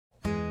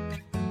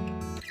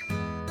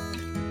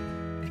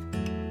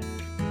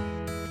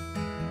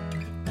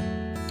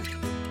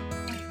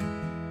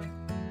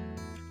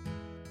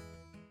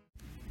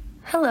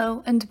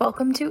Hello, and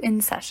welcome to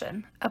In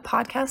Session, a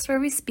podcast where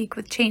we speak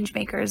with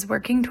changemakers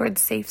working towards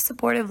safe,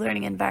 supportive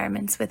learning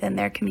environments within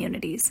their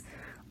communities.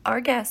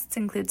 Our guests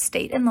include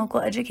state and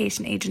local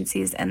education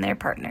agencies and their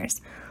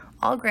partners,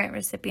 all grant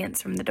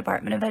recipients from the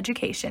Department of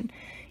Education,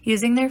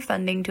 using their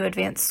funding to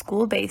advance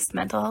school-based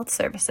mental health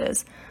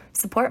services,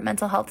 support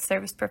mental health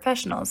service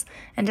professionals,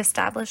 and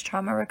establish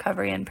trauma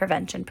recovery and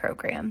prevention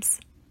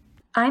programs.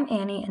 I'm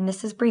Annie, and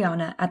this is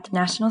Brianna at the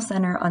National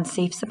Center on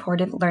Safe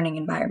Supportive Learning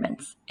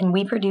Environments, and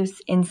we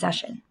produce In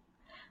Session.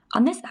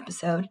 On this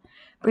episode,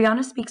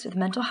 Brianna speaks with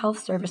mental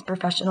health service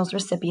professionals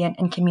recipient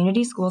and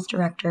community schools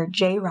director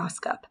Jay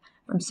Roscup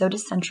from Soda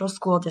Central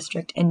School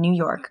District in New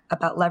York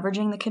about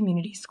leveraging the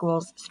community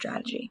schools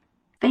strategy.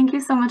 Thank you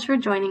so much for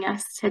joining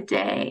us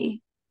today.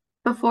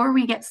 Before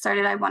we get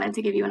started, I wanted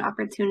to give you an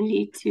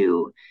opportunity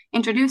to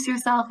introduce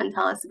yourself and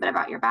tell us a bit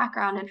about your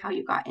background and how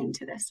you got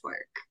into this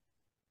work.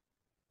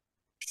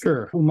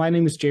 Sure. Well, my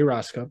name is Jay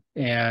Roscup,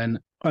 and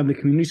I'm the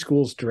Community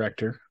Schools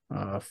Director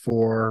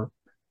for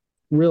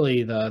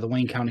really the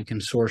Wayne County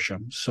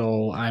Consortium.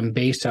 So I'm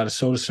based out of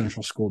Soda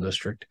Central School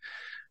District,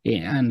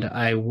 and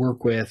I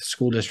work with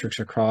school districts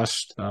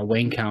across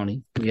Wayne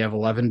County. We have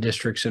 11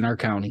 districts in our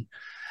county,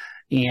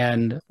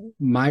 and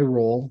my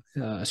role,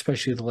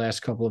 especially the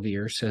last couple of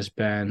years, has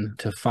been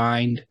to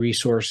find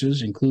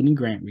resources, including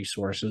grant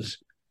resources,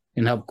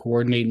 and help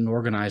coordinate and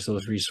organize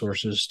those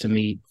resources to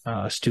meet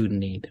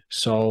student need.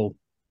 So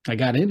I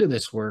got into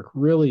this work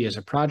really as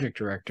a project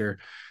director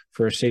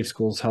for a Safe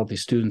Schools, Healthy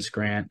Students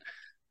grant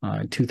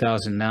in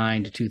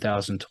 2009 to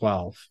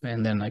 2012.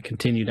 And then I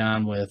continued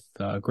on with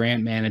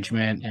grant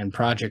management and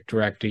project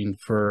directing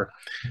for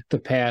the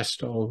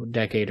past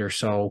decade or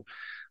so.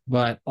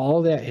 But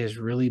all that has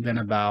really been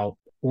about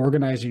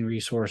organizing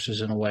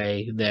resources in a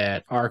way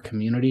that our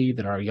community,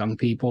 that our young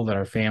people, that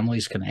our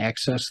families can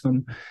access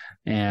them.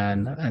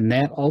 And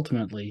that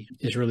ultimately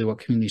is really what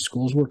community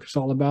schools work is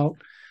all about,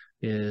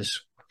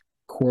 is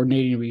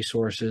coordinating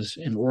resources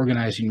and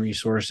organizing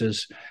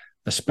resources,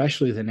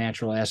 especially the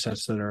natural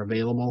assets that are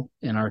available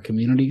in our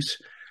communities,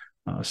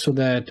 so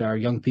that our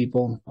young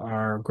people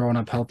are growing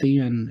up healthy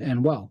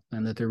and well,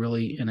 and that they're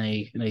really in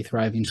a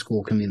thriving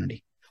school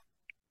community.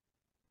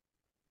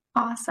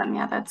 Awesome.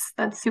 Yeah,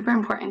 that's super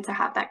important to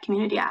have that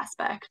community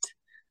aspect.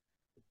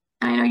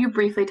 And I know you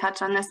briefly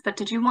touched on this, but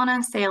did you want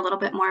to say a little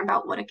bit more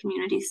about what a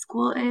community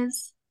school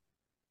is?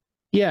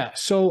 Yeah,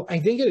 so I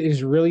think it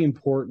is really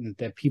important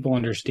that people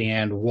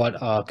understand what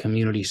a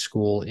community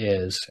school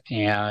is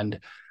and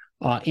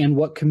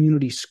what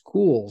community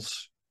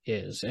schools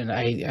is. And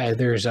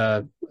there's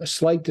a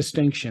slight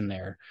distinction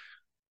there.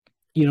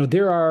 You know,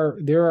 there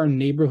are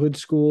neighborhood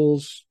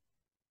schools.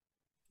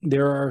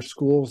 There are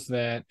schools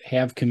that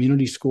have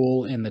community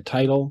school in the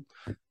title.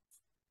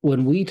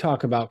 When we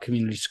talk about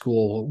community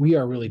school, what we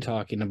are really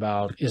talking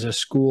about is a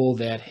school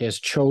that has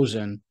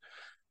chosen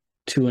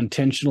to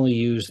intentionally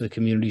use the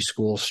community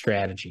school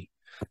strategy.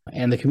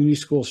 And the community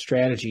school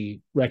strategy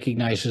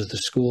recognizes the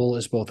school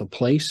as both a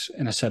place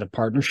and a set of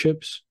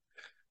partnerships.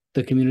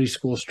 The community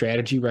school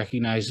strategy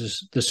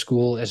recognizes the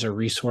school as a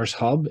resource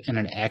hub and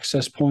an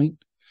access point.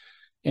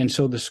 And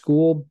so the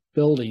school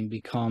building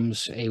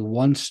becomes a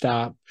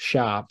one-stop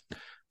shop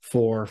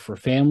for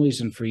families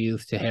and for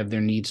youth to have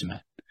their needs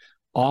met.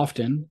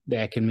 Often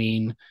that can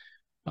mean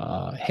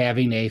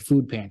having a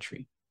food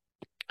pantry,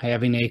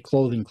 having a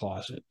clothing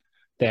closet.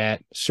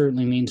 That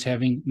certainly means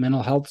having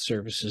mental health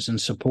services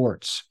and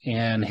supports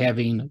and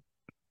having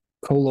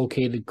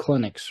co-located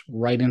clinics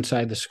right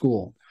inside the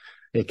school.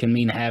 It can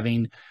mean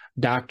having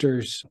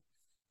doctors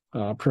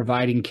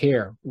providing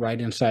care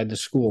right inside the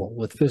school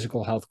with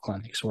physical health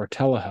clinics or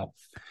telehealth.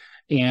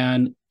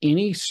 And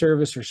any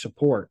service or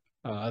support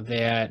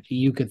that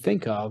you could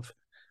think of,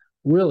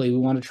 really, we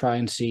want to try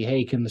and see,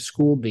 hey, can the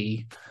school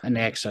be an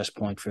access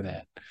point for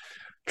that?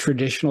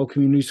 Traditional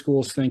community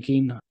schools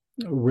thinking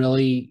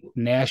really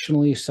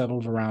nationally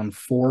settled around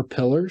 4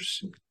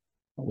 pillars,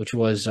 which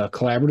was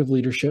collaborative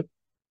leadership,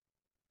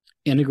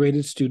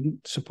 integrated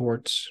student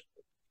supports,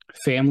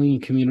 family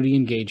and community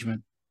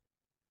engagement,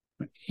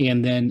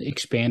 and then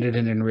expanded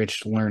and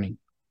enriched learning.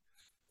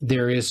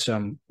 There is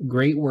some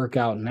great work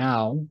out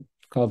now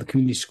called the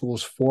Community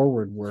Schools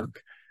Forward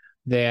work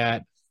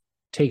that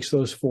takes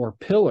those 4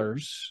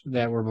 pillars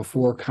that were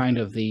before kind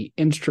of the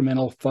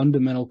instrumental,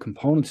 fundamental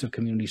components of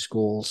community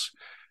schools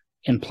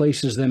and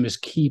places them as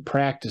key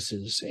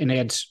practices and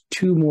adds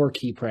 2 more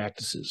key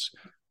practices: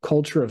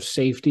 culture of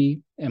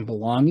safety and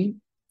belonging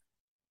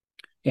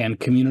and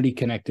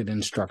community-connected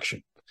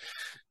instruction.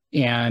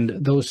 And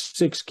those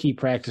 6 key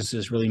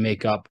practices really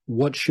make up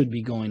what should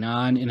be going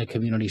on in a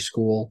community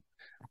school.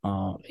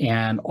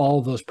 And all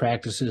of those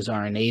practices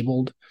are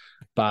enabled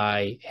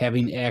by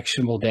having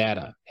actionable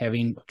data,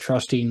 having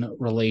trusting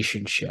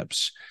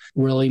relationships,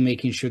 really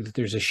making sure that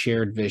there's a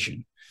shared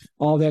vision.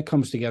 All that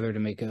comes together to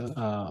make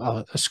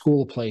a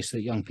school place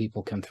that young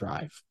people can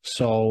thrive.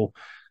 So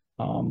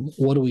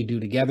what do we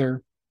do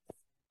together?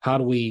 How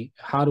do we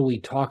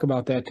talk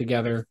about that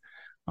together?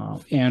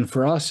 And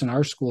for us in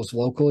our schools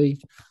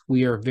locally,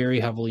 we are very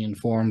heavily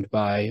informed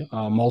by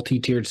a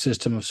multi-tiered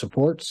system of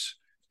supports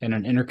and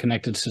an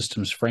interconnected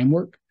systems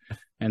framework.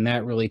 And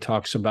that really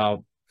talks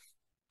about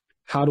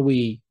how do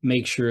we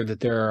make sure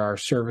that there are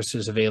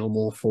services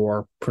available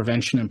for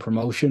prevention and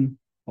promotion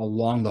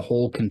along the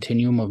whole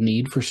continuum of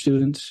need for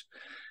students,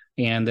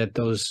 and that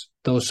those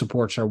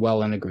supports are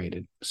well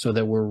integrated so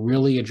that we're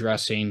really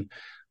addressing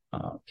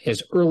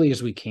as early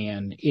as we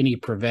can any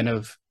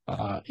preventive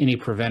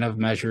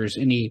measures,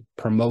 any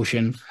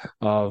promotion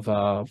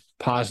of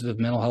positive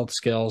mental health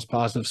skills,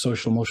 positive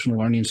social emotional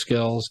learning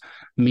skills,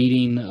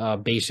 meeting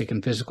basic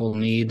and physical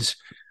needs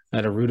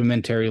at a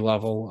rudimentary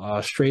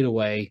level straight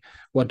away.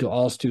 What do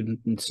all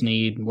students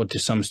need? What do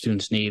some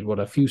students need? What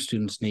a few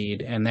students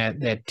need? And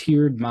that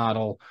tiered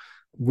model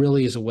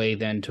really is a way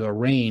then to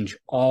arrange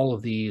all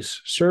of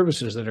these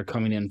services that are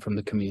coming in from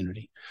the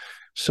community.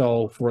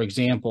 So, for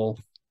example,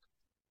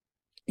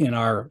 in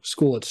our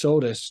school at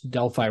SOTUS,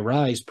 Delphi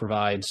Rise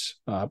provides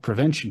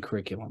prevention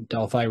curriculum.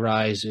 Delphi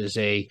Rise is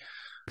a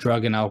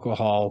drug and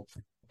alcohol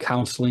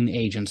counseling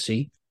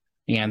agency,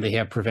 and they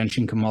have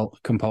prevention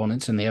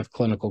components and they have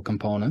clinical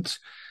components.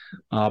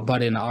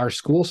 But in our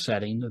school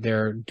setting,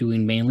 they're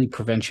doing mainly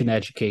prevention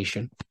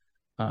education.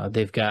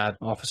 They've got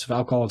Office of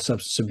Alcohol and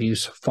Substance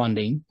Abuse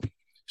funding.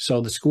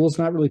 So the school's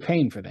not really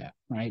paying for that,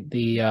 right?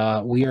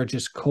 We are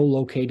just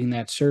co-locating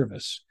that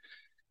service.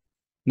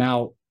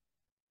 Now,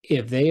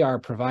 if they are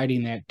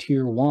providing that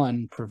tier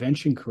 1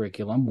 prevention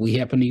curriculum, we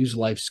happen to use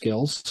life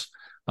skills,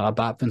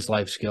 Botvin's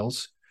life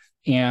skills.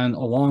 And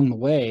along the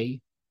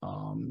way,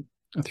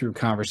 through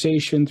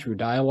conversation, through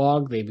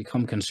dialogue, they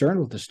become concerned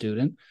with the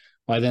student.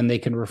 Why then they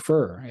can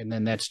refer, and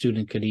then that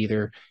student could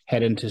either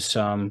head into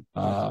some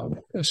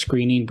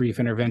screening, brief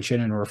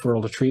intervention, and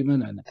referral to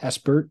treatment, an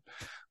SBIRT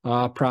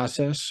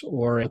process,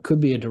 or it could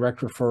be a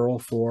direct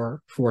referral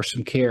for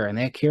some care, and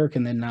that care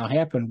can then now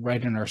happen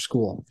right in our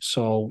school.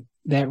 So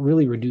that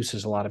really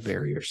reduces a lot of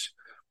barriers.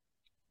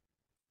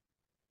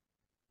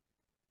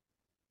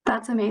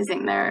 That's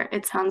amazing.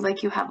 It sounds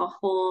like you have a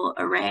whole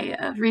array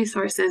of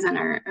resources and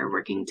are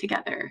working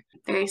together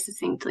very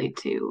succinctly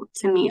to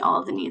meet all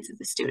of the needs of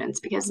the students,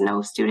 because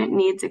no student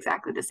needs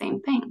exactly the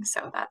same thing.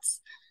 So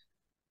that's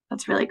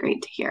really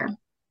great to hear.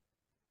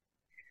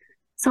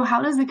 So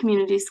how does the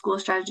community school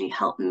strategy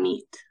help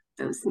meet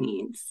those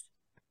needs?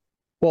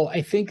 Well,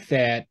 I think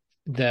that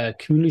the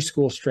community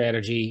school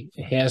strategy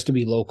has to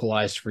be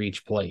localized for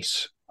each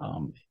place.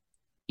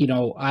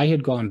 I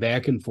had gone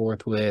back and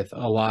forth with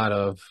a lot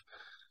of,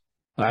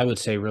 I would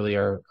say, really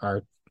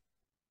our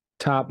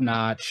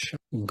top-notch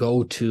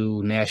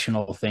go-to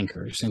national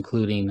thinkers,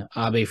 including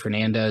Abe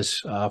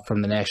Fernandez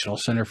from the National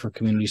Center for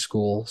Community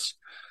Schools,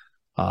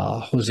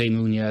 Jose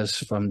Munoz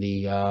from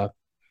the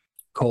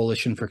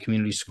Coalition for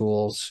Community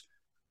Schools,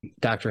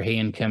 Dr.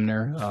 Hayen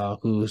Kemner,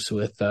 who's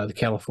with the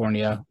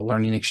California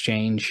Learning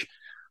Exchange,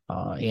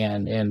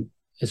 and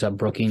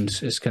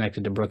is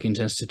connected to Brookings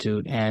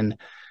Institute. And,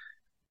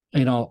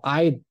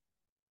 I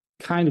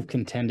kind of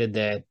contended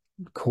that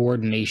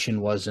coordination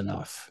was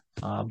enough.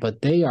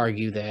 But they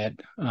argue that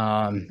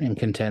and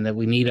contend that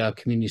we need a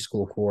community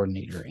school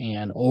coordinator.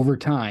 And over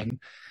time,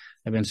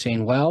 I've been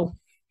saying, well,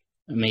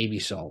 maybe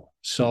so.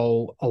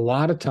 So a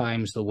lot of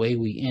times the way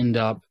we end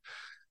up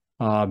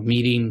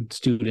meeting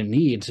student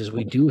needs is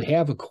we do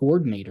have a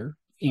coordinator.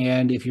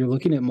 And if you're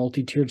looking at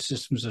multi-tiered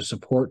systems of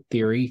support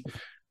theory,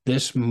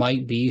 this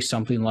might be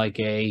something like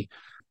a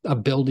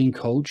building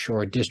coach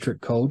or a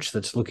district coach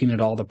that's looking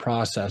at all the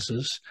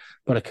processes.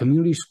 But a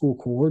community school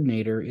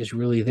coordinator is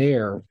really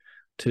there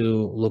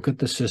to look at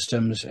the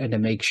systems and to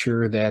make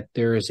sure that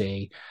there is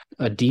a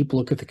deep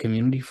look at the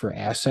community for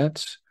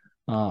assets,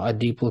 a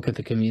deep look at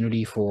the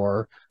community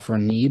for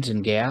needs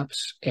and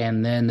gaps,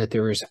 and then that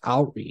there is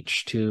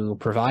outreach to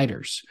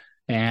providers.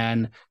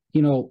 And,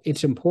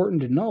 it's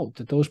important to note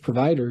that those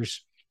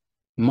providers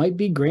might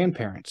be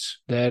grandparents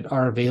that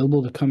are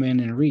available to come in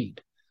and read,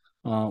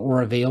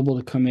 or available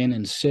to come in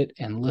and sit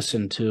and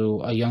listen to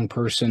a young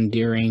person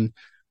during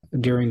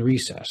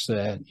recess,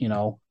 that,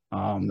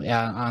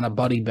 on a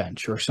buddy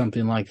bench or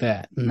something like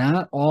that.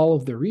 Not all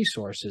of the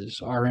resources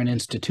are in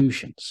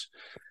institutions.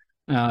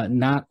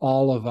 Not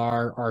all of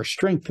our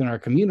strength in our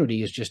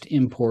community is just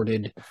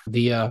imported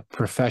via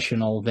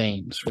professional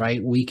veins,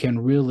 right? We can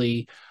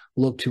really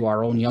look to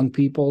our own young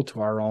people, to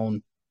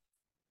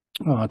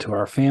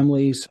our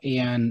families,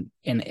 and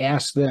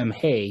ask them,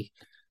 hey,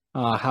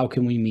 how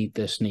can we meet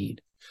this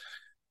need?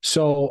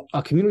 So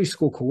a community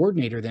school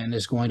coordinator then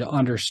is going to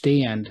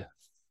understand,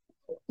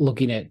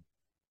 looking at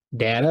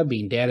data,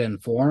 being data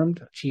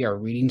informed. Gee, our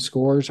reading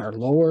scores are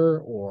lower,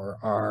 or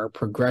our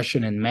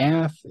progression in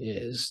math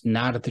is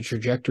not at the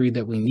trajectory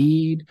that we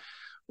need,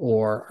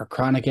 or our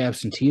chronic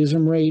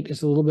absenteeism rate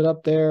is a little bit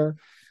up there.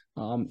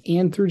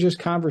 And through just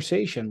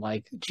conversation,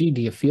 like, gee,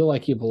 do you feel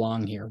like you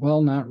belong here?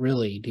 Well, not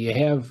really. Do you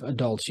have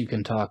adults you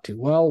can talk to?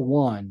 Well,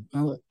 one.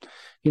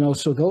 Well,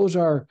 so those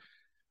are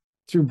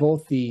through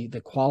both the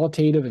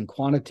qualitative and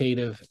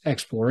quantitative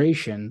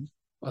exploration.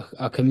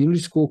 A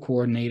community school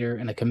coordinator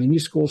and a community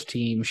schools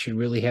team should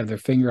really have their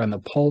finger on the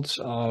pulse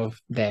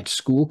of that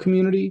school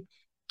community,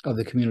 of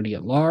the community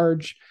at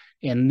large,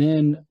 and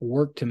then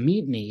work to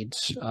meet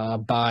needs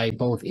by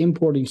both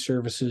importing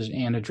services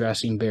and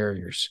addressing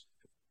barriers.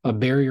 A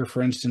barrier,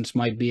 for instance,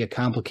 might be a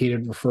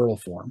complicated referral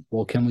form.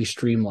 Well, can we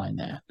streamline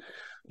that?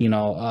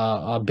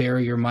 A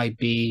barrier might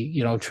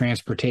be,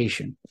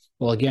 transportation.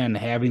 Well, again,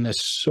 having the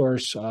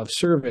source of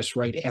service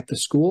right at the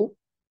school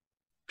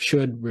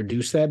should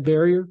reduce that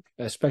barrier,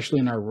 especially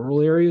in our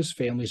rural areas.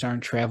 Families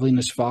aren't traveling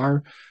as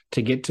far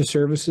to get to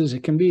services.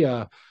 It can be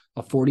a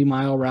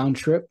 40-mile round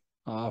trip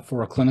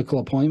for a clinical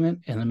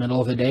appointment in the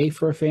middle of the day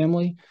for a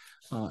family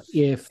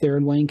if they're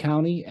in Wayne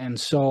County. And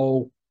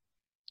so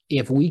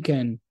if we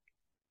can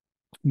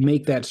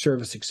make that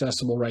service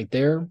accessible right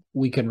there,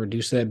 we can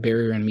reduce that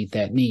barrier and meet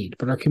that need.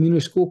 But our community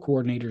school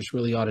coordinators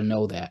really ought to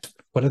know that.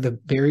 What are the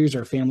barriers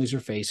our families are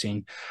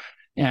facing?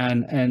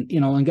 And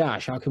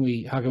gosh, how can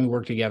we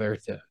work together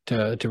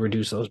to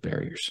reduce those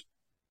barriers?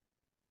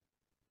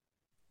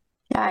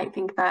 Yeah, I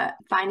think that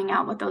finding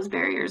out what those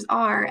barriers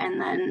are, and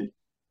then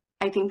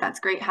I think that's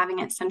great having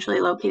it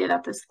centrally located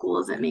at the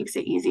schools. It makes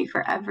it easy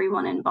for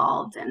everyone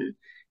involved, and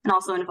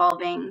also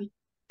involving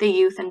the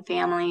youth and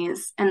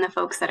families and the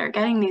folks that are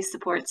getting these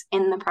supports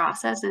in the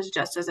process is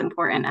just as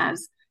important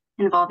as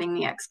involving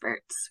the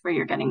experts where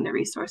you're getting the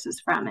resources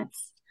from.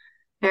 It's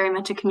very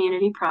much a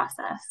community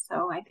process.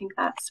 So I think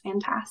that's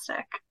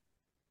fantastic.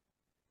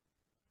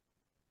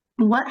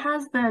 What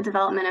has the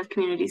development of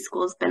community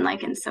schools been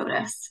like in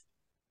SOTUS?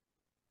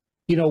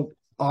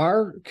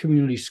 Our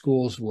community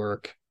schools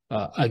work,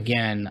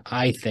 again,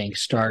 I think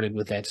started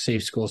with that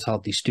Safe Schools,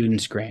 Healthy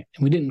Students grant.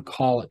 And we didn't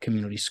call it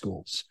community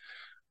schools.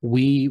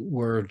 We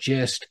were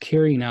just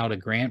carrying out a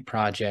grant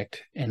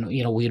project. And,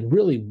 we had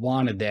really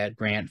wanted that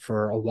grant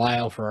for a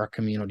while for our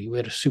community. We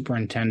had a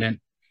superintendent,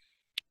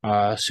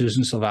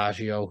 Susan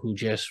Salvaggio, who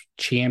just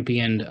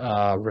championed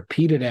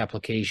repeated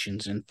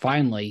applications. And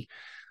finally,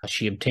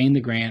 she obtained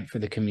the grant for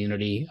the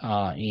community.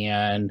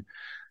 And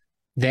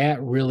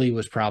that really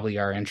was probably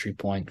our entry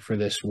point for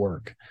this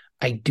work.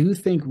 I do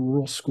think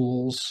rural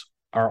schools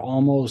are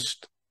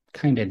almost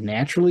kind of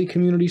naturally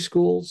community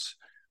schools.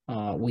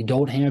 We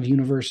don't have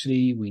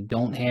university. We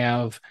don't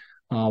have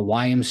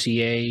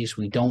YMCAs.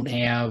 We don't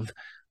have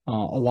a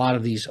lot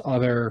of these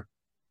other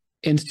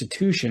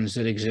institutions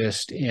that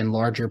exist in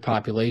larger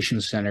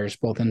population centers,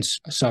 both in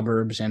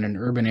suburbs and in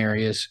urban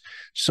areas.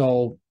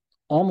 So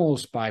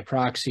almost by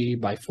proxy,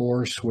 by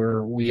force,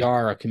 we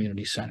are a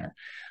community center.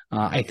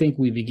 I think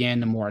we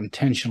began to more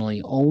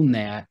intentionally own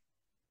that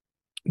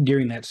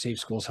during that Safe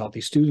Schools,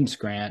 Healthy Students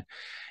grant.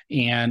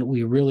 And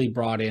we really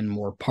brought in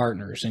more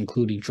partners,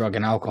 including drug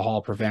and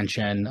alcohol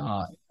prevention,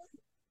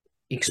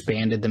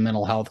 expanded the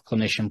mental health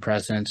clinician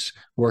presence,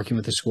 working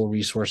with the school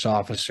resource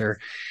officer.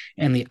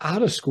 And the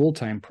out-of-school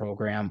time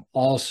program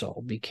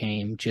also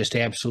became just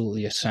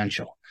absolutely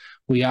essential.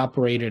 We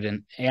operated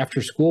an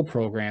after-school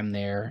program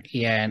there.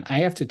 And I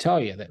have to tell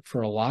you that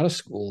for a lot of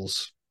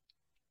schools,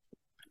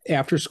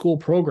 after-school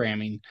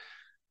programming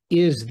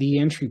is the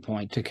entry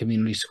point to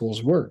community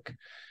schools work.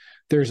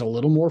 There's a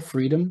little more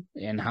freedom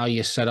in how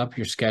you set up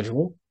your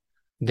schedule.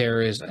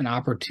 There is an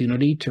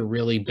opportunity to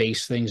really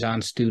base things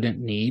on student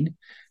need.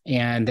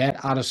 And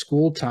that out of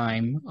school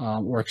time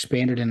or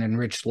expanded and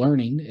enriched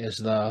learning is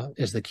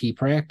the key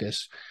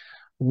practice,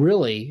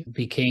 really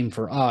became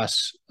for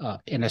us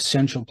an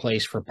essential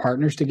place for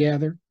partners to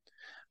gather.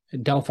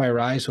 Delphi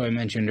Rise, who I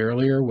mentioned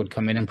earlier, would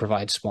come in and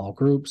provide small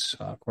groups.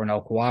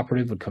 Cornell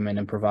Cooperative would come in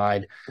and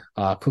provide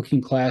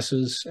cooking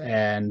classes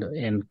and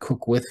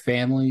cook with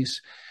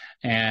families.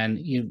 And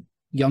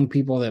young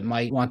people that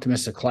might want to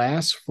miss a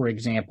class, for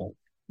example,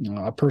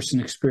 a person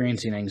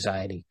experiencing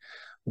anxiety.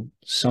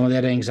 Some of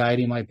that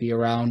anxiety might be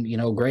around,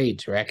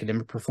 grades or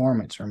academic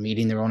performance or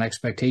meeting their own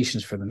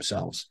expectations for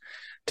themselves.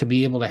 To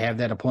be able to have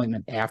that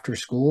appointment after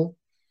school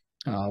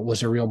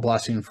was a real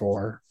blessing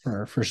for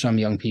some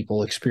young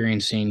people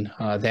experiencing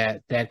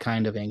that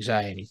kind of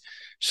anxiety.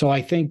 So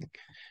I think,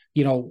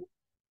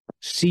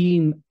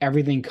 seeing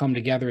everything come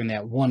together in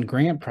that one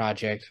grant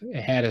project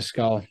had us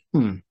go,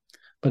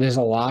 But as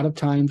a lot of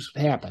times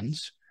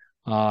happens,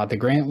 the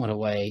grant went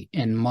away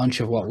and much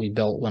of what we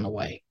built went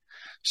away.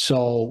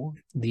 So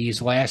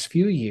these last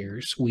few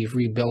years, we've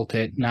rebuilt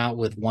it not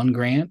with one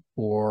grant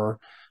or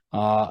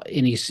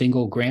any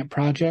single grant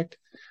project,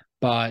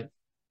 but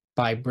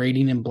by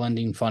braiding and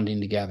blending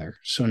funding together.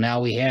 So now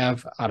we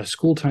have out of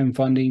school time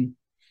funding,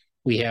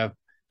 we have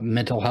a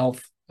mental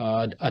health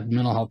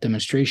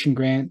demonstration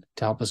grant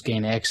to help us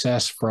gain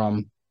access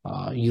from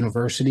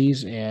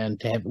universities, and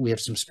we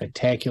have some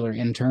spectacular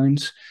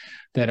interns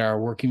that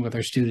are working with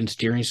our students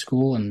during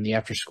school and the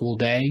after school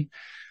day.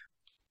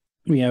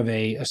 We have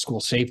a school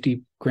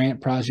safety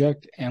grant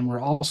project, and we're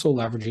also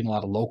leveraging a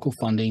lot of local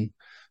funding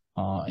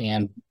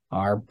and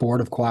our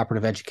Board of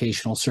Cooperative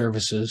Educational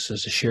Services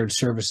is a shared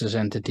services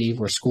entity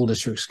where school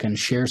districts can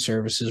share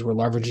services. We're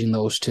leveraging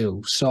those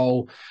too.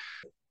 So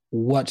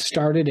what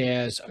started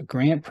as a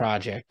grant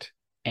project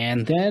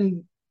and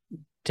then,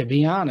 to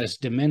be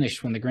honest,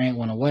 diminished when the grant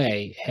went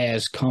away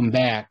has come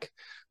back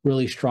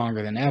really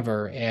stronger than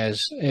ever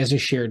as a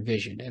shared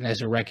vision and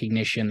as a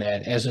recognition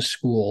that as a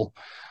school,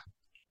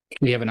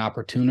 we have an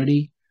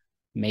opportunity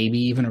maybe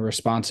even a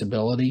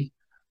responsibility,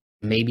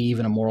 maybe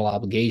even a moral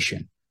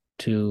obligation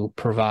to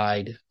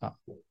provide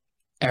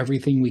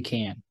everything we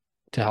can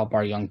to help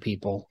our young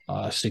people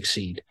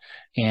succeed.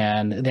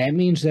 And that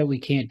means that we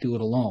can't do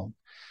it alone.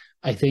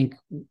 I think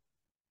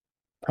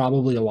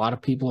probably a lot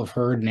of people have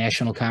heard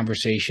national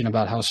conversation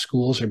about how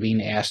schools are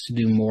being asked to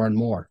do more and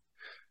more.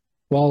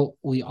 Well,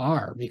 we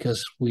are,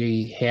 because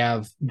we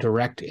have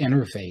direct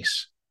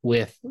interface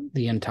with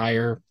the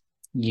entire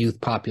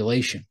youth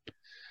population.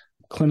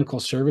 Clinical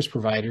service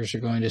providers are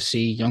going to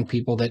see young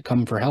people that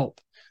come for help,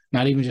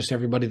 not even just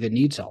everybody that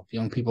needs help,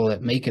 young people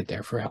that make it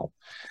there for help.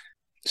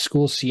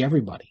 Schools see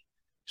everybody.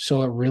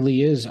 So it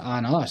really is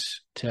on us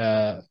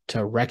to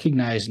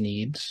recognize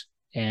needs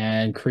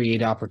and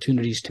create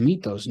opportunities to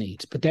meet those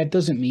needs. But that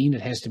doesn't mean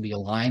it has to be a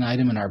line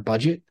item in our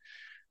budget.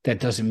 That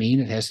doesn't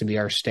mean it has to be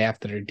our staff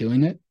that are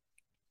doing it.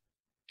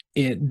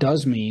 It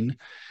does mean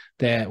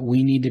that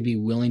we need to be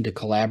willing to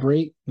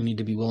collaborate. We need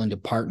to be willing to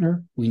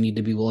partner. We need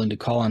to be willing to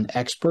call on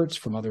experts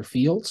from other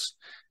fields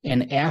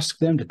and ask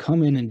them to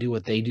come in and do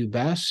what they do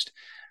best.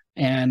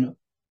 And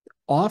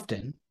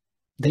often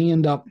they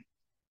end up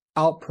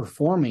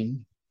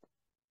outperforming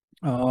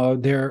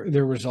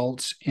their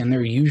results in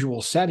their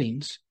usual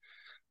settings,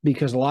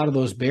 because a lot of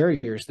those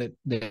barriers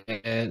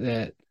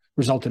that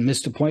result in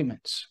missed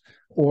appointments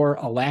or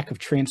a lack of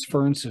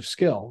transference of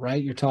skill,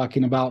 right? You're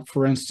talking about,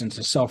 for instance,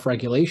 a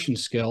self-regulation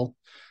skill.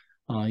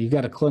 You've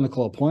got a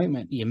clinical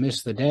appointment, you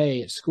miss the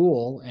day at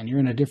school, and you're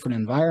in a different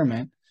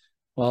environment.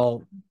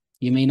 Well,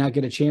 you may not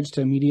get a chance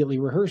to immediately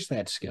rehearse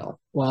that skill.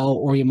 Well,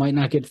 or you might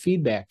not get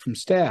feedback from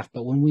staff.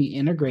 But when we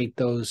integrate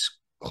those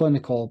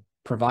clinical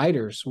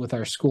providers with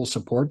our school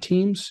support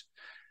teams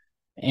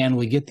and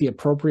we get the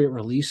appropriate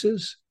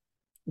releases,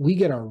 we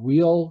get a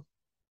real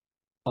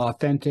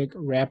authentic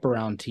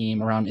wraparound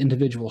team around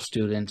individual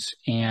students,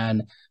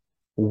 and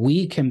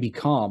we can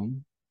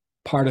become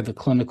part of the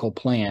clinical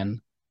plan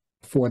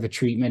for the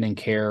treatment and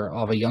care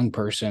of a young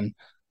person,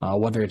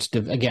 whether it's,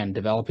 again,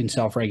 developing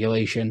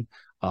self-regulation,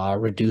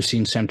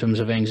 reducing symptoms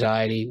of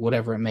anxiety,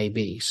 whatever it may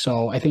be.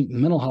 So I think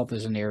mental health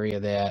is an area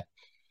that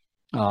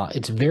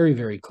it's very,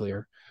 very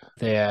clear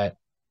that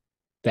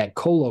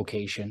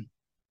co-location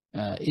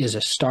is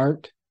a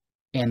start,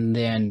 and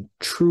then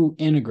true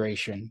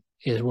integration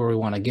is where we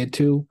want to get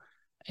to.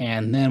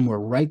 And then we're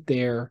right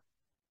there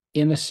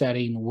in a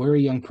setting where a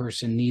young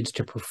person needs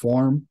to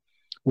perform,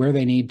 where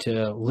they need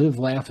to live,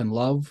 laugh, and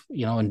love,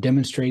 and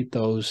demonstrate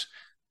those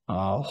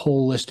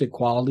holistic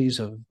qualities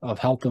of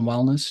health and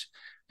wellness.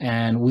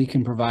 And we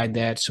can provide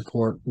that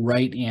support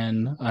right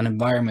in an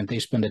environment they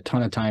spend a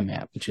ton of time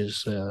at, which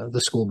is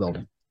the school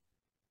building.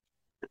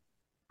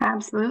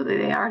 Absolutely.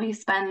 They already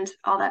spend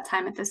all that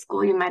time at the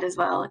school. You might as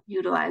well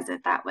utilize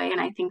it that way.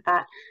 And I think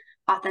that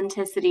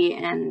authenticity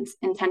and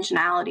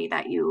intentionality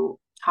that you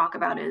talk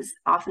about is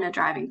often a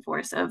driving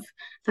force of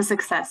the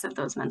success of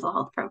those mental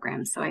health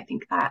programs. So I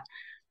think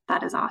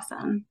that is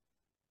awesome.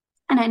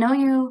 And I know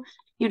you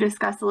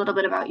discussed a little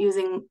bit about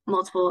using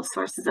multiple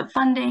sources of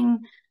funding,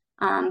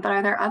 but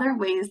are there other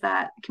ways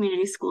that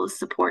community schools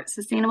support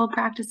sustainable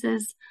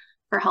practices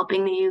for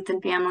helping the youth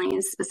and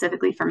families,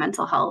 specifically for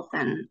mental health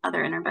and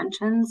other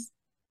interventions?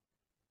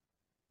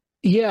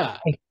 Yeah.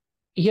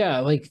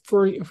 Like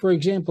for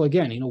example,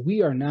 again,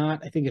 we are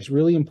not, I think it's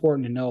really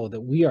important to know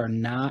that we are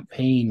not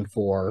paying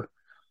for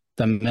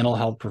the mental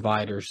health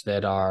providers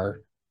that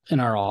are in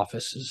our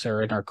offices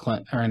or in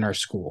our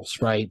schools,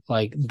 right?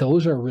 Like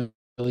those are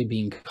really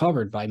being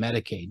covered by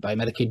Medicaid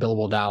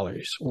billable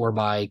dollars, or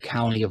by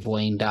County of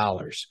Wayne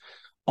dollars.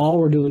 All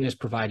we're doing is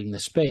providing the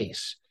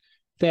space.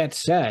 That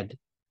said,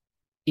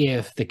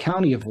 if the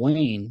County of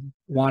Wayne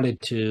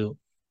wanted to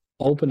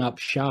open up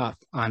shop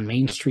on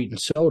Main Street in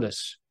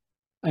Sodus,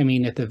 I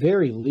mean, at the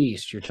very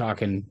least, you're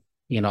talking,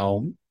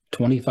 $25,000,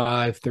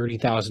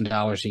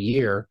 $30,000 a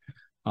year,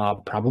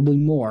 probably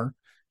more,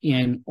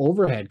 in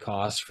overhead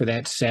costs for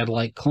that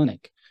satellite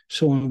clinic.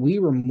 So when we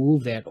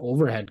remove that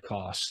overhead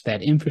cost,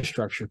 that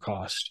infrastructure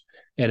cost,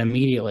 and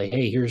immediately,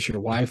 hey, here's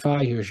your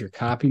Wi-Fi, here's your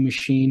copy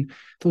machine,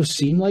 those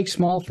seem like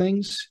small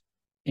things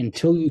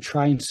until you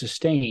try and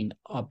sustain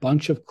a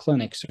bunch of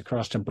clinics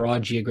across a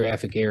broad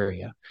geographic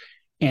area.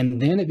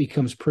 And then it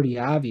becomes pretty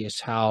obvious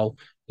how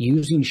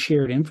using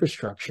shared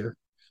infrastructure,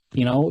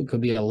 it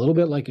could be a little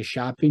bit like a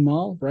shopping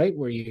mall, right?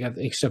 Where you have,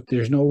 except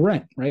there's no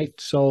rent, right?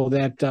 So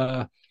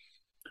that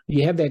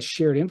you have that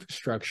shared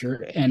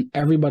infrastructure and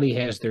everybody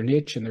has their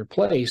niche and their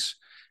place.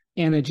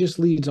 And it just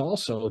leads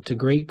also to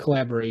great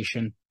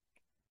collaboration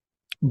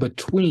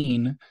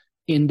between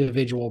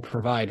individual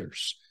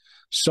providers.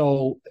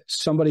 So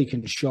somebody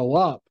can show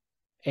up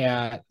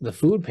at the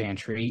food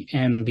pantry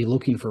and be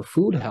looking for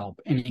food help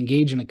and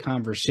engage in a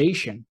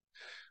conversation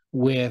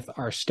with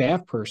our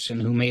staff person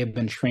who may have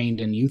been trained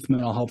in youth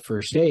mental health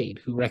first aid,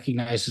 who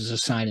recognizes a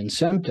sign and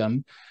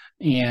symptom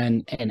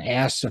and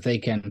asks if they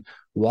can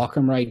walk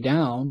them right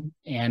down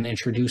and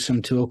introduce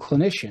them to a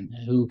clinician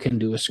who can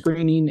do a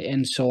screening,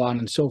 and so on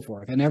and so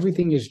forth. And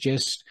everything is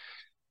just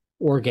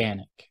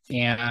organic.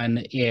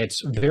 And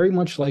it's very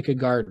much like a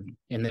garden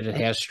in that it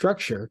has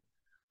structure,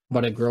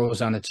 but it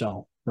grows on its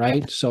own.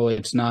 right? So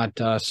it's not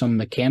some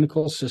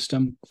mechanical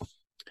system,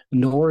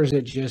 nor is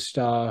it just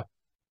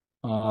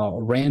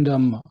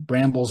random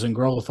brambles and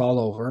growth all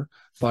over,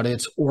 but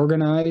it's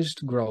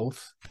organized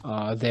growth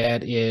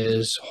that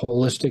is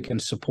holistic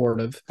and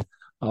supportive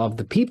of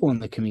the people in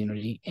the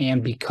community.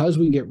 And because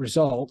we get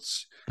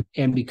results,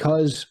 and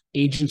because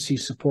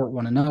agencies support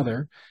one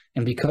another,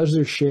 and because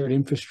there's shared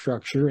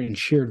infrastructure and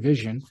shared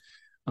vision,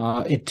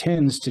 it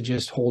tends to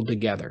just hold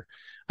together.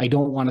 I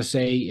don't want to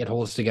say it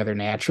holds together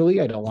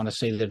naturally. I don't want to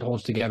say that it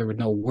holds together with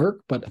no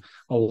work, but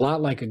a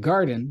lot like a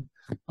garden,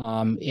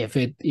 if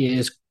it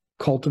is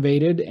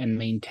cultivated and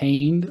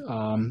maintained,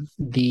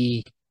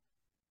 the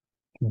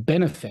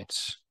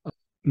benefits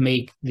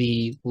make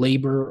the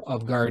labor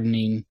of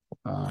gardening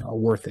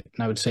worth it.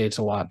 And I would say it's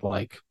a lot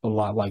like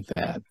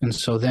that. And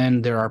so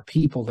then there are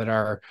people that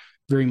are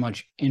very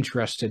much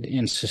interested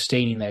in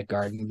sustaining that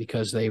garden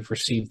because they've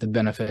received the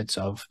benefits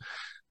of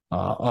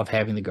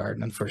having the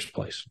garden in the first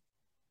place.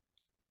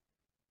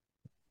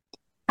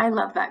 I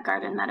love that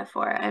garden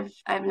metaphor.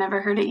 I've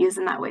never heard it used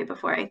in that way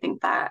before. I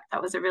think that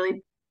was a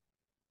really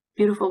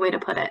beautiful way to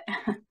put it.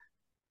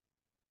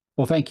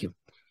 Well, thank you.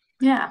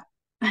 Yeah.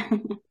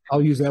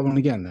 I'll use that one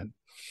again then.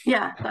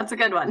 Yeah, that's a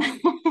good one.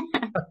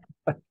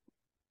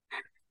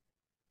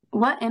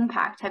 What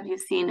impact have you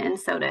seen in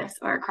SOTUS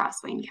or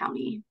across Wayne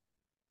County?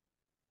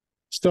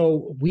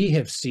 So we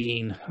have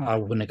seen,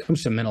 when it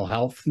comes to mental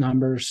health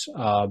numbers,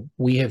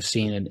 we have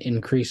seen an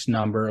increased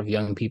number of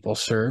young people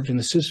served. And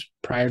this is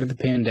prior to the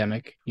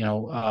pandemic,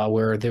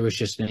 where there was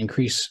just an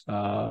increase,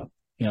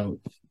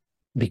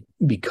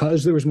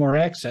 because there was more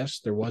access,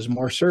 there was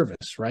more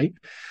service, right?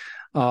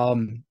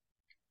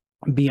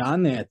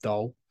 Beyond that,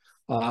 though,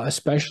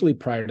 especially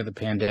prior to the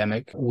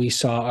pandemic, we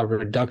saw a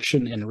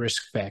reduction in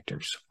risk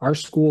factors. Our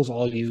schools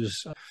all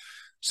use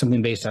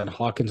something based on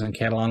Hawkins and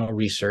Catalano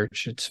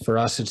research. For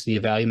us, it's the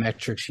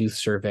Evalumetrics Youth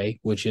Survey,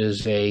 which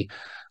is a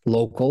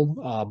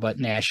local but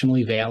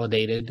nationally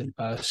validated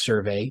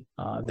survey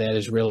that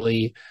is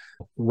really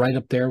right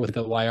up there with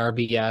the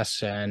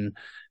YRBS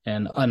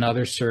and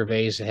other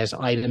surveys. It has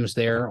items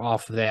there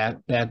off of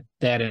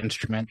that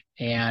instrument.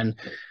 And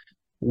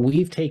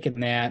we've taken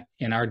that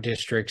in our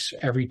districts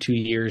every 2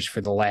 years for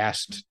the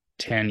last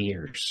 10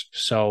 years.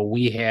 So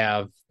we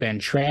have been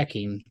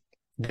tracking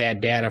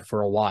that data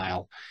for a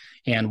while.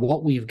 And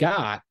what we've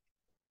got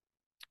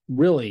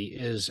really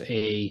is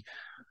a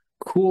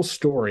cool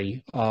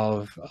story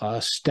of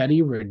a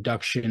steady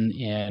reduction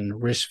in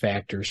risk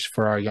factors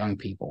for our young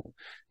people.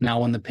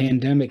 Now, when the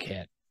pandemic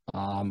hit,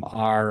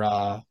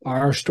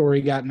 our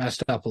story got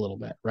messed up a little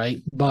bit, right?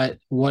 But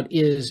what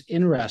is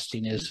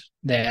interesting is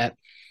that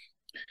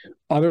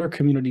other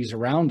communities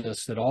around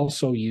us that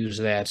also use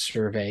that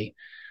survey,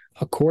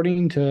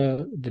 according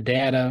to the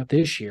data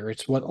this year,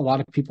 it's what a lot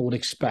of people would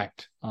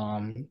expect.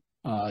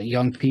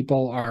 Young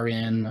people are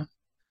in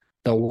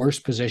the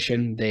worst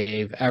position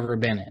they've ever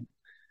been in.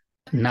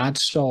 Not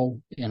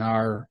so in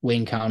our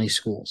Wayne County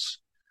schools.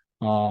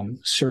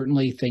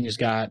 Certainly things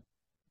got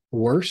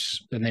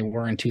worse than they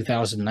were in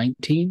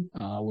 2019.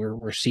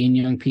 We're seeing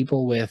young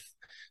people with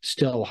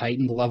still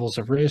heightened levels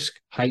of risk,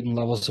 heightened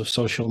levels of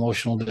social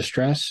emotional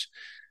distress,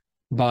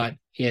 but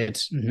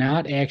it's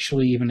not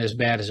actually even as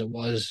bad as it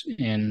was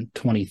in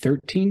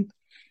 2013.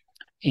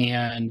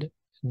 And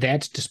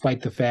that's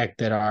despite the fact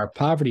that our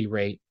poverty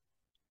rate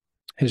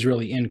has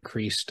really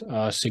increased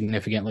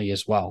significantly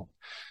as well.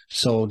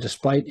 So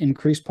despite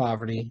increased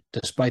poverty,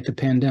 despite the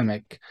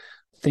pandemic,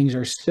 things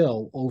are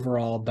still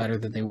overall better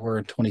than they were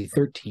in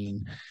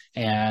 2013.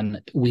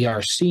 And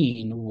we're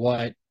seeing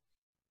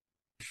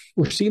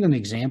an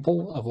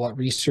example of what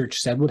research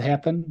said would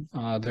happen.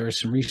 There was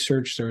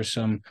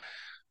some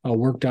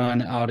work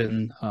done out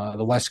in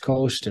the West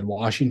Coast in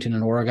Washington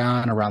and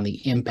Oregon around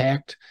the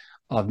impact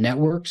of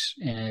networks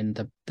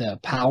and the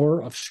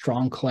power of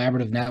strong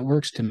collaborative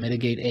networks to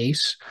mitigate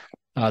ACE,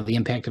 the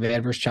impact of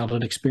adverse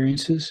childhood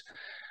experiences.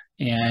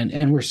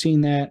 And we're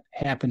seeing that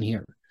happen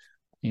here.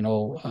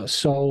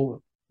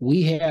 So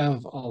we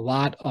have a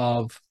lot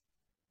of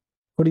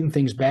putting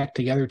things back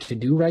together to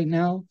do right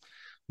now,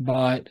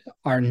 but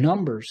our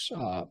numbers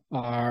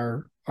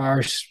are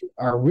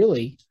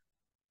really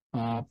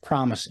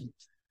promising.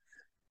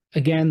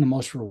 Again, the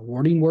most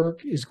rewarding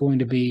work is going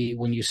to be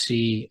when you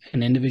see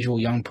an individual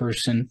young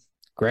person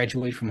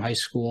graduate from high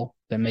school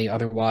that may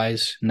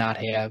otherwise not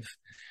have,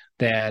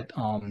 that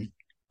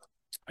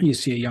you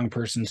see a young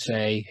person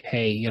say,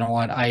 hey, you know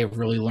what, I have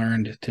really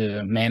learned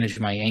to manage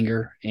my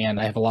anger and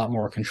I have a lot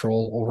more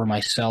control over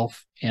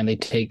myself, and they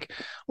take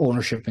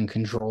ownership and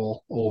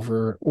control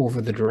over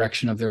the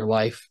direction of their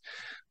life.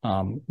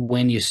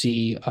 When you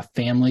see a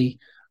family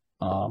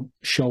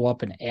show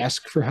up and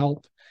ask for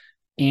help,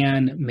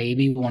 and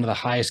maybe one of the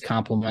highest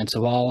compliments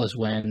of all is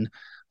when,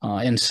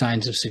 in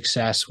signs of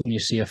success, when you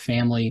see a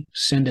family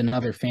send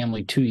another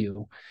family to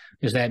you,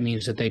 because that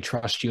means that they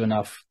trust you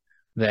enough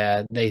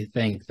that they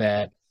think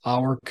that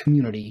our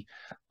community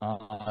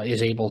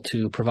is able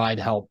to provide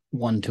help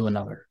one to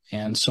another.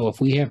 And so if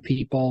we have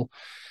people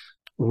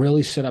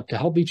really set up to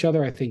help each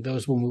other. I think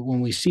those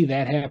when we see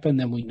that happen,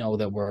 then we know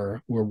that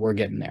we're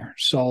getting there.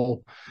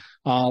 So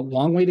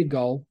long way to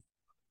go.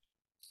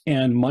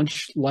 And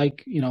much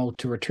like,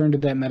 to return to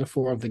that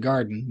metaphor of the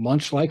garden,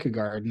 much like a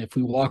garden, if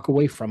we walk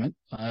away from it,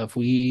 if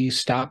we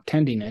stop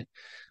tending it,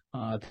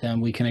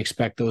 then we can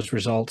expect those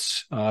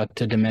results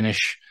to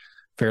diminish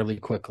fairly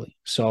quickly.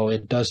 So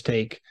it does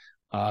take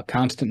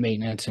constant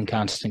maintenance and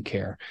constant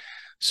care.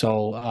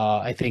 So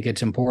I think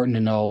it's important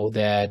to know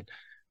that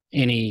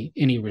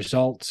any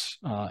results,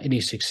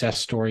 any success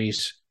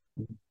stories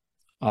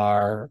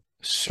are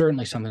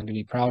certainly something to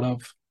be proud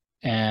of.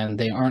 And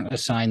they aren't a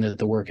sign that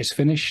the work is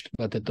finished,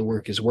 but that the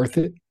work is worth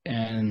it,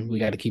 and we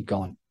got to keep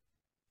going.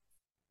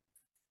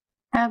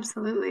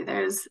 Absolutely.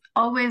 There's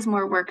always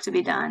more work to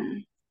be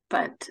done,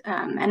 but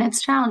and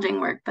it's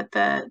challenging work, but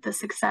the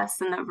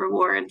success and the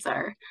rewards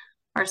are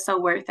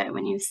so worth it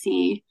when you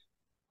see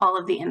all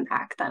of the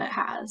impact that it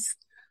has.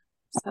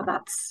 So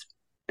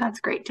that's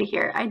great to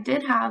hear. I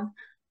did have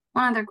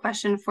one other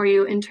question for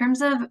you in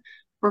terms of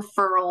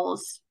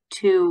referrals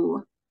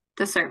to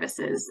the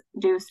services.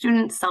 Do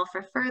students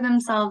self-refer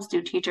themselves?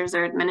 Do teachers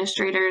or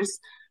administrators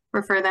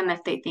refer them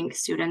if they think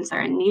students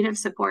are in need of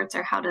supports,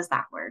 or how does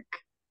that work?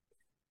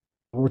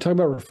 When we're talking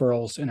about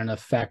referrals in an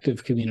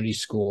effective community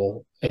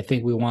school, I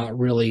think we want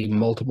really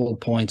multiple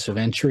points of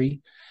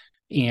entry.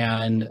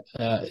 And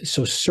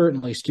so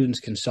certainly students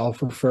can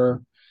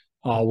self-refer.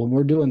 When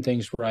we're doing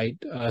things right,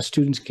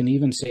 students can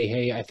even say,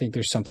 hey, I think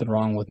there's something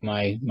wrong with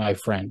my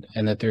friend,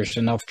 and that there's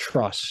enough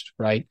trust,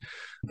 right?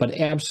 But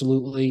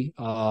absolutely,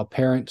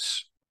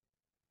 parents,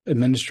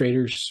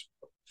 administrators,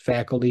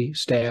 faculty,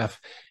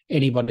 staff,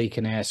 anybody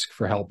can ask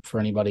for help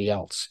for anybody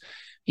else.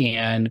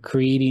 And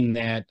creating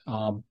that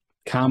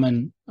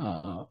common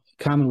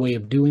way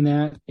of doing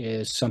that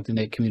is something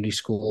that community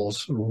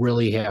schools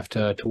really have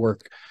to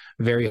work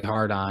very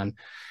hard on.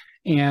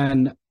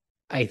 And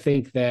I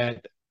think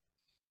that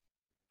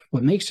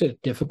what makes it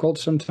difficult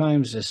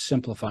sometimes is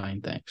simplifying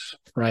things,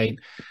 right?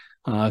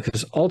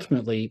 Because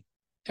ultimately,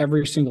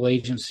 every single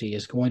agency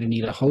is going to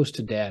need a host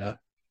of data,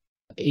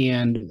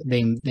 and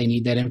they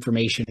need that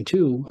information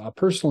too,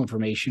 personal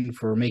information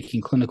for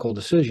making clinical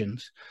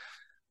decisions.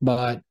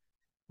 But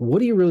what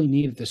do you really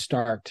need at the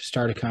start to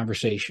start a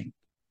conversation?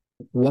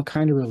 What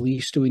kind of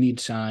release do we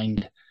need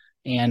signed?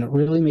 And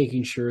really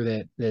making sure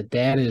that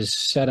is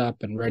set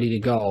up and ready to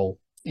go,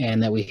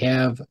 and that we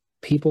have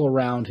people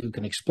around who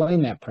can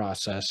explain that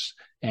process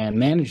and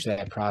manage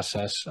that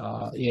process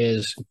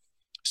is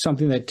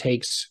something that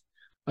takes,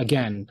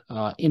 again,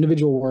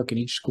 individual work in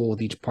each school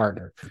with each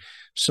partner.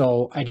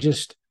 So I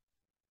just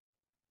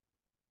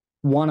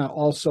want to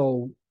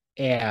also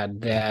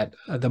add that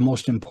the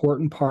most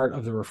important part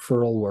of the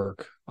referral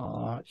work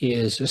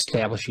is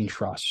establishing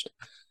trust.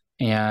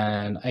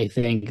 And I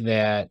think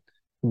that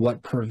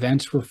what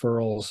prevents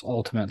referrals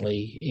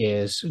ultimately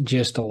is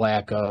just a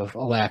lack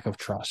of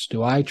trust.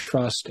 Do I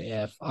trust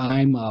if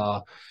I'm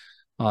a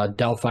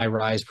Delphi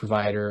Rise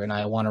provider and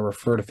I want to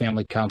refer to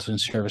family counseling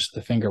service to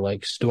the Finger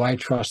Lakes? Do I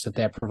trust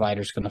that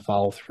provider is going to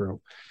follow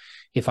through?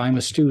 If I'm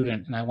a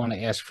student and I want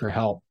to ask for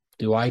help,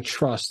 do I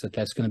trust that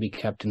that's going to be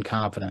kept in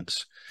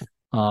confidence?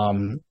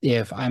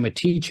 If I'm a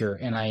teacher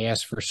and I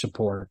ask for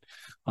support,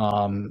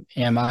 am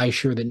I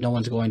sure that no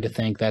one's going to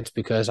think that's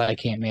because I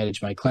can't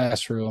manage my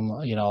classroom,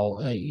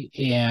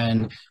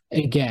 and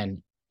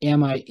again,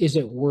 is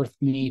it worth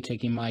me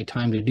taking my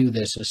time to do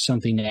this? Is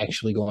something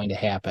actually going to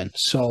happen?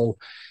 So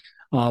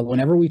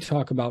whenever we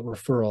talk about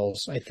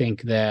referrals, I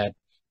think that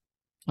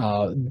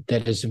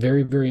that is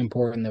very, very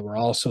important that we're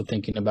also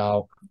thinking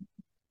about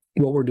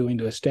what we're doing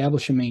to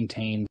establish and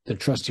maintain the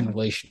trusting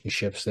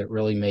relationships that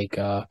really make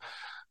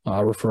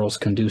referrals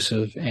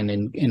conducive and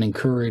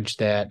encourage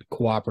that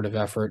cooperative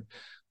effort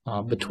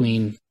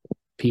between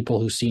people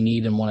who see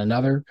need in one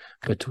another,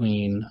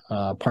 between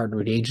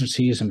partnered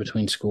agencies, and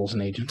between schools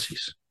and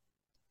agencies.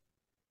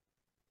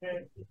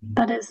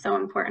 That is so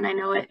important. I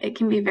know it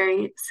can be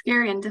very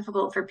scary and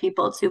difficult for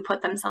people to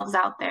put themselves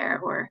out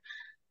there or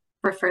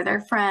refer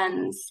their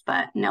friends,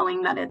 but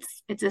knowing that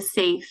it's a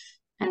safe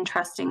and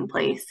trusting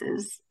place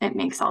it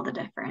makes all the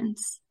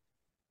difference.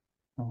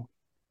 Oh.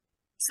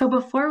 So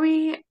before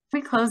we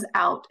close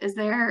out, is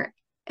there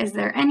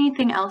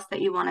anything else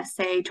that you want to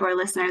say to our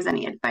listeners?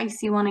 Any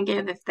advice you want to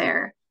give if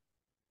they're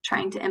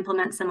trying to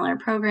implement similar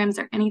programs,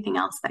 or anything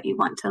else that you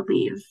want to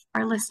leave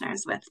our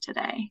listeners with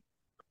today?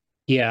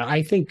 Yeah,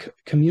 I think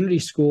community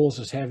schools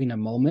is having a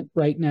moment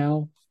right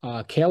now.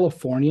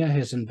 California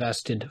has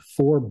invested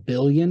 $4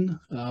 billion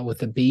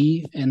with a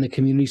B in the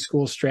community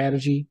school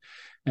strategy,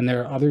 and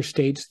there are other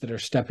states that are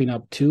stepping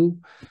up too.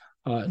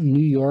 New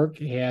York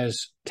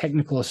has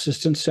technical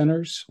assistance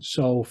centers.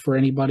 So for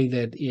anybody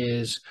that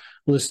is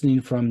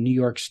listening from New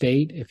York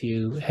State, if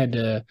you head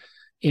to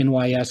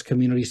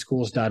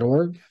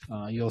nyscommunityschools.org,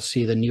 you'll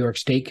see the New York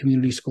State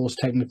Community Schools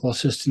Technical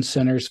Assistance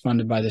Centers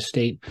funded by the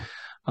State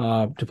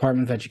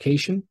Department of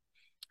Education.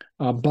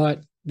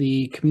 But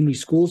the Community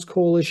Schools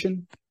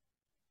Coalition,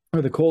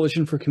 or the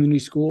Coalition for Community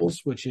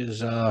Schools, which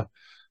is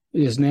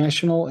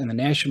national, and the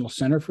National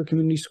Center for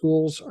Community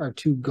Schools are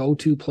two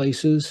go-to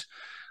places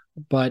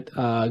but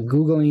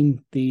Googling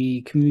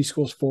the Community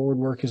Schools Forward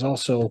work is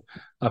also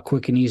a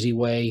quick and easy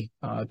way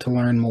to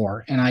learn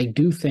more. And I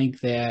do think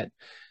that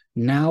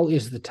now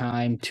is the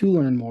time to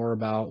learn more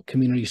about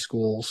community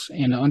schools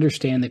and to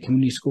understand that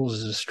community schools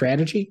is a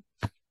strategy,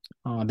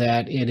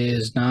 that it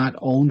is not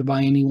owned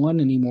by anyone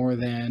any more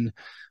than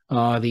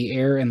the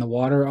air and the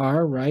water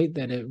are, right?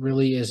 That it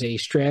really is a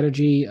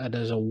strategy, it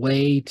is a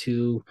way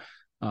to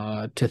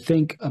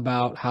think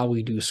about how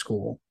we do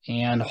school,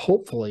 and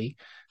hopefully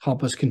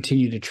help us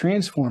continue to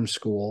transform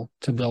school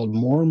to build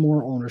more and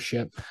more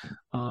ownership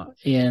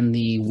in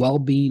the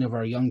well-being of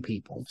our young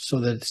people, so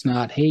that it's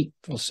not, hey,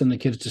 we'll send the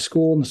kids to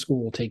school and the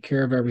school will take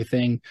care of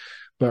everything,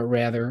 but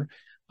rather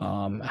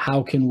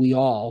how can we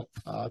all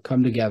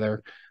come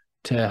together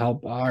to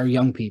help our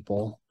young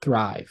people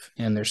thrive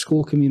in their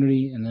school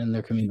community and in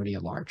their community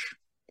at large.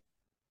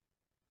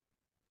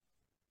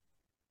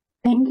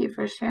 Thank you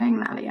for sharing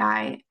that.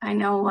 Yeah, I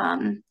know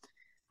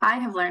I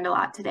have learned a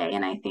lot today,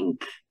 and I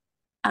think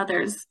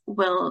others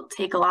will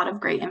take a lot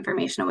of great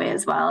information away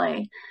as well.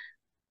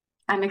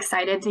 I'm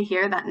excited to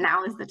hear that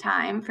now is the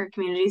time for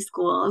community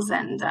schools,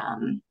 and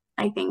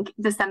I think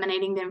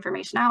disseminating the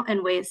information out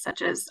in ways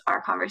such as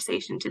our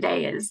conversation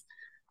today is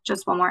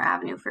just one more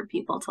avenue for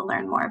people to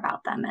learn more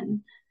about them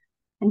and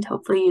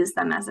hopefully use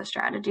them as a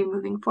strategy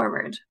moving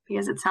forward,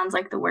 because it sounds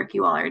like the work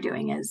you all are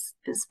doing is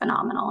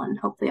phenomenal, and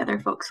hopefully other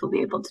folks will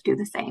be able to do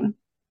the same.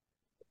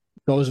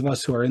 Those of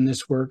us who are in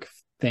this work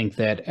think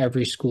that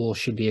every school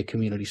should be a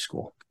community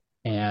school.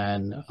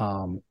 And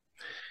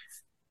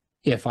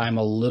if I'm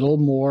a little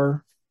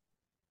more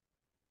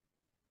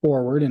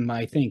forward in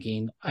my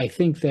thinking, I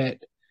think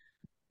that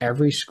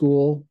every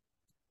school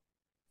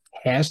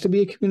has to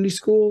be a community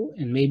school,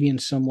 and maybe in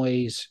some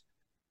ways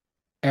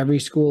every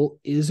school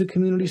is a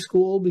community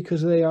school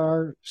because they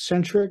are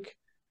centric.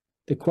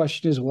 The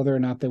question is whether or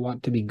not they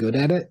want to be good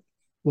at it,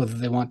 whether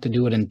they want to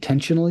do it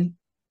intentionally,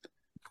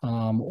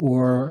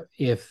 or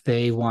if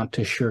they want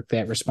to shirk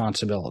that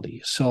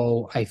responsibility.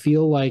 So I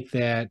feel like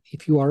that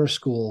if you are a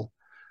school,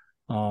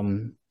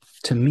 to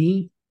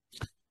me,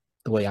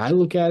 the way I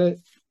look at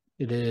it,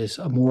 it is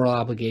a moral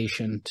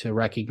obligation to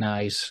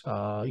recognize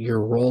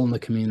your role in the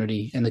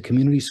community, and the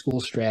community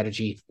school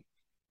strategy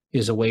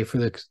is a way for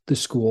the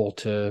school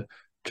to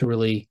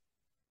really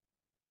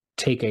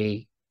take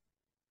a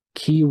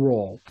key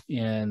role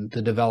in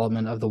the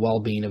development of the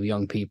well-being of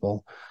young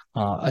people,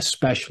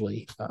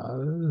 especially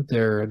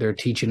their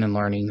teaching and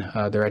learning,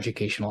 their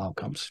educational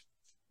outcomes.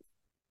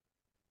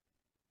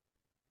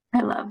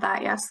 I love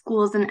that. Yeah,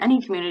 schools in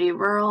any community,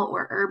 rural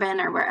or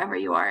urban or wherever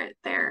you are,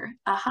 they're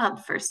a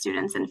hub for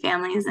students and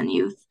families and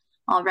youth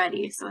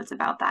already. So it's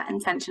about that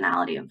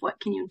intentionality of what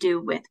can you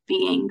do with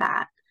being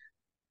that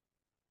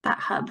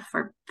hub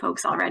for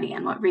folks already,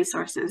 and what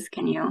resources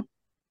can you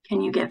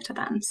give to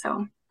them.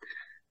 So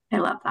I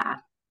love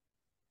that.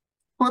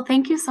 Well,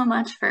 thank you so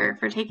much for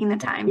taking the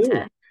time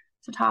to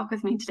talk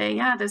with me today.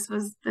 Yeah, this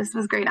was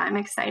great. I'm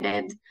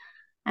excited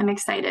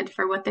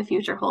for what the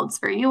future holds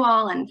for you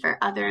all and for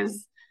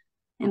others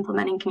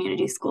implementing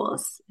community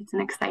schools. It's an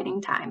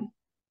exciting time.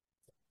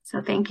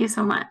 So thank you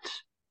so much.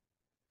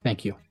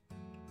 Thank you.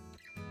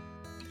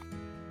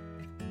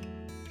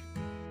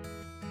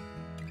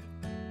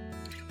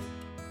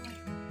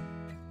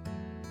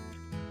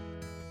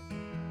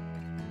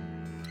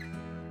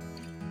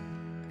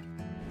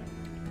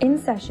 In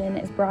Session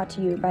is brought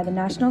to you by the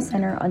National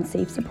Center on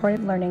Safe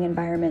Supportive Learning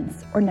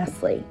Environments, or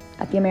NCSLE,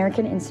 at the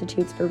American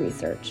Institutes for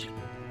Research.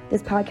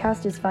 This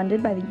podcast is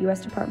funded by the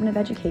U.S. Department of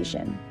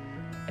Education.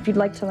 If you'd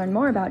like to learn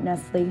more about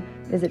NCSLE,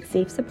 visit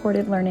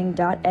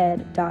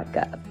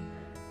safesupportivelearning.ed.gov.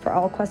 For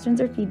all questions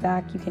or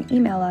feedback, you can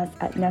email us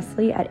at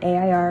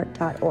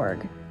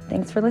ncSLE@air.org.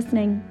 Thanks for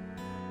listening.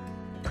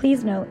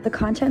 Please note, the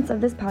contents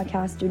of this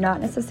podcast do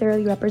not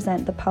necessarily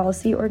represent the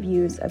policy or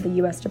views of the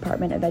U.S.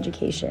 Department of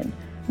Education,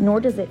 nor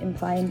does it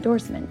imply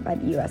endorsement by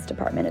the U.S.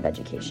 Department of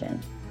Education.